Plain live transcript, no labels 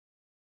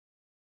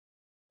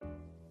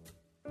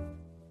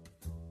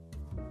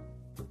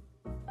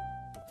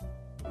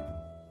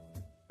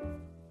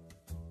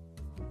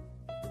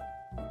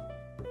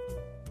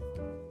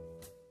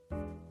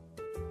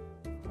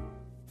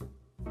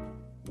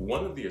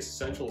One of the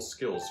essential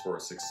skills for a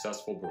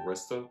successful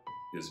barista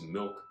is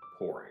milk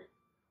pouring.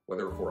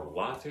 Whether for a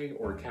latte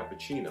or a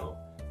cappuccino,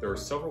 there are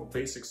several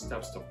basic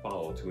steps to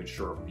follow to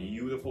ensure a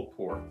beautiful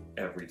pour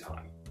every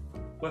time.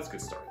 Let's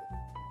get started.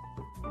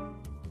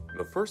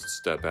 The first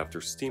step after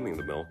steaming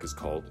the milk is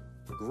called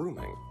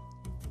grooming.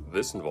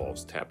 This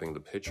involves tapping the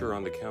pitcher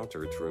on the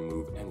counter to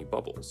remove any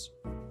bubbles.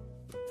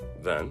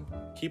 Then,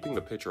 keeping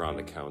the pitcher on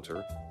the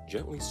counter,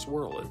 gently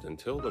swirl it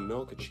until the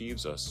milk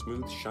achieves a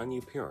smooth, shiny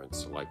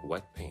appearance like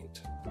wet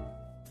paint.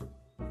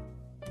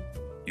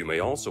 You may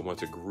also want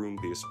to groom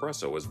the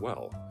espresso as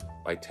well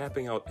by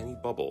tapping out any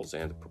bubbles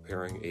and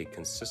preparing a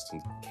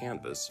consistent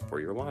canvas for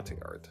your latte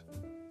art.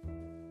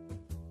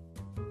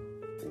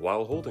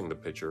 While holding the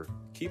pitcher,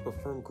 keep a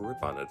firm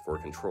grip on it for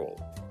control,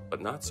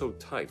 but not so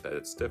tight that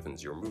it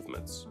stiffens your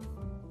movements.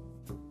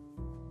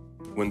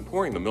 When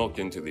pouring the milk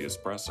into the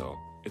espresso,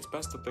 it's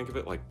best to think of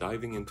it like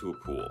diving into a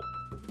pool.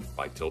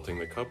 By tilting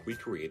the cup, we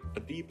create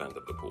a deep end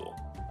of the pool.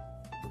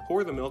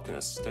 Pour the milk in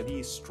a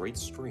steady, straight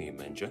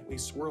stream and gently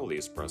swirl the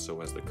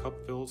espresso as the cup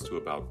fills to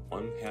about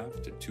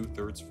 1/2 to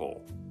 2/3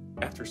 full.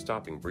 After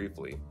stopping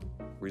briefly,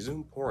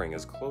 resume pouring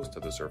as close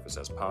to the surface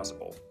as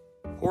possible.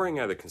 Pouring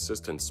at a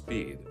consistent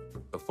speed,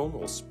 the foam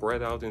will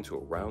spread out into a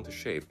round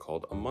shape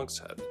called a monk's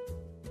head.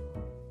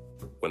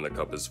 When the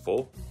cup is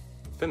full,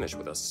 finish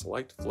with a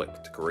slight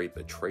flick to create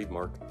the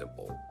trademark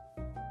dimple.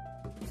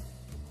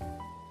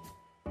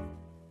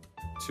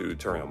 To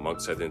turn a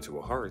monk's head into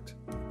a heart,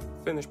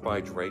 finish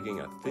by dragging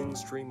a thin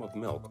stream of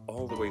milk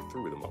all the way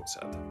through the monk's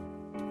head.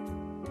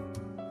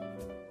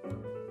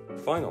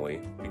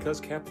 Finally, because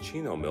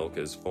cappuccino milk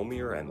is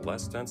foamier and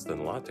less dense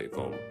than latte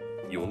foam,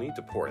 you will need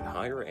to pour it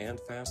higher and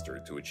faster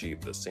to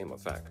achieve the same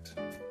effect.